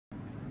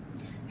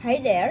Hi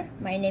there,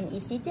 my name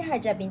is Siti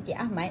Hajar Binti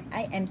Ahmad.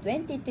 I am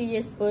 22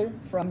 years old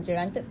from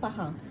Jerantuk,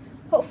 Pahang.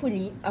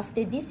 Hopefully,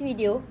 after this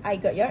video, I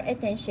got your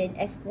attention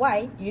as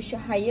why you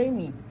should hire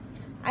me.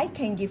 I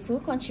can give full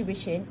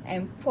contribution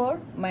and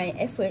pour my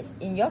efforts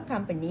in your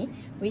company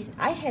which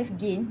I have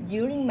gained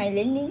during my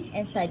learning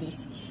and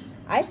studies.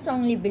 I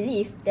strongly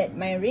believe that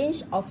my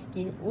range of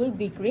skill will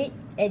be great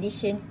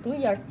addition to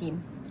your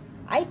team.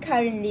 I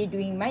currently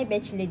doing my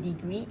bachelor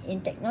degree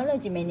in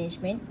technology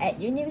management at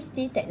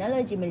University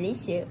Technology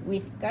Malaysia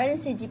with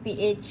current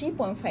GPA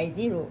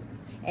 3.50,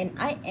 and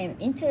I am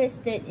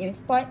interested in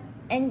sport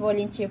and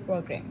volunteer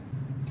program.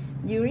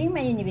 During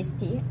my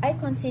university, I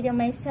consider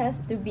myself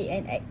to be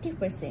an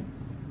active person.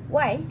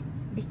 Why?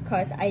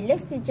 Because I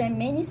love to join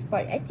many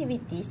sport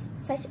activities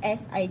such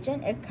as I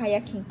joined a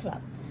kayaking club.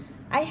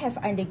 I have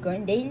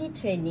undergone daily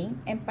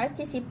training and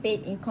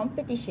participate in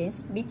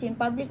competitions between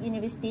public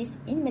universities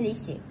in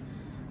Malaysia.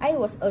 I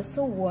was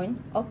also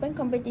won open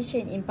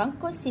competition in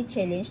Bangkok Sea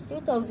Challenge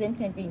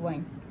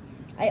 2021.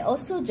 I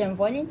also joined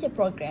volunteer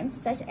programs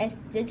such as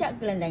Jejak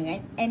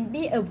Gelandangan and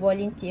be a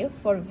volunteer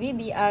for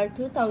VBR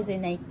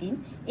 2019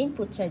 in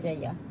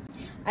Putrajaya.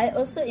 I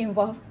also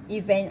involve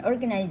event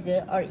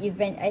organizer or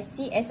event as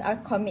CSR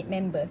commit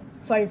member.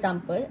 For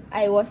example,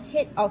 I was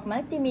head of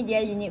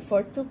multimedia unit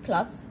for 2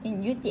 clubs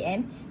in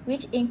UTM,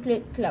 which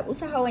include Club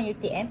Usahawan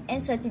UTM and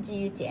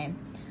Strategy UTM.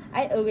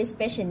 I always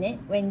passionate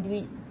when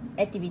doing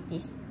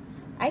activities.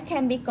 I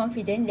can be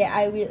confident that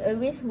I will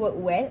always work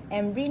well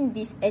and bring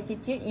this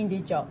attitude in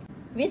the job.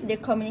 With the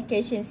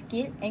communication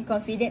skill and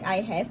confidence I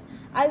have,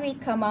 I will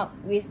come up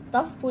with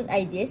thoughtful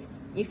ideas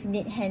if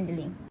need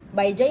handling.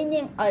 By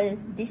joining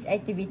all these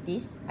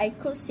activities, I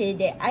could say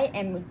that I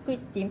am a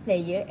good team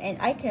player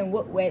and I can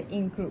work well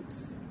in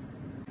groups.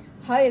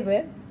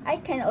 However,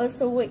 I can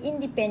also work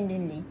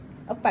independently.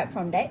 Apart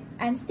from that,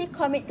 I'm still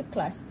committed to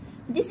class.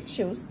 This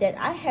shows that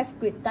I have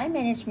good time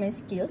management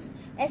skills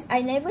as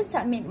I never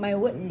submit my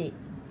work late.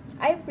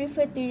 I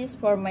prefer to use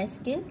for my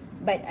skill,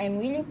 but I'm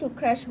willing to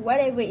crush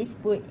whatever is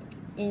put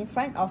in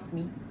front of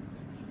me.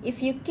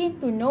 If you're keen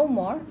to know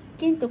more,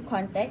 keen to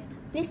contact,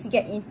 please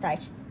get in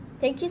touch.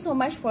 Thank you so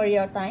much for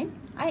your time.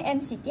 I am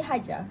Siti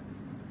Hajar.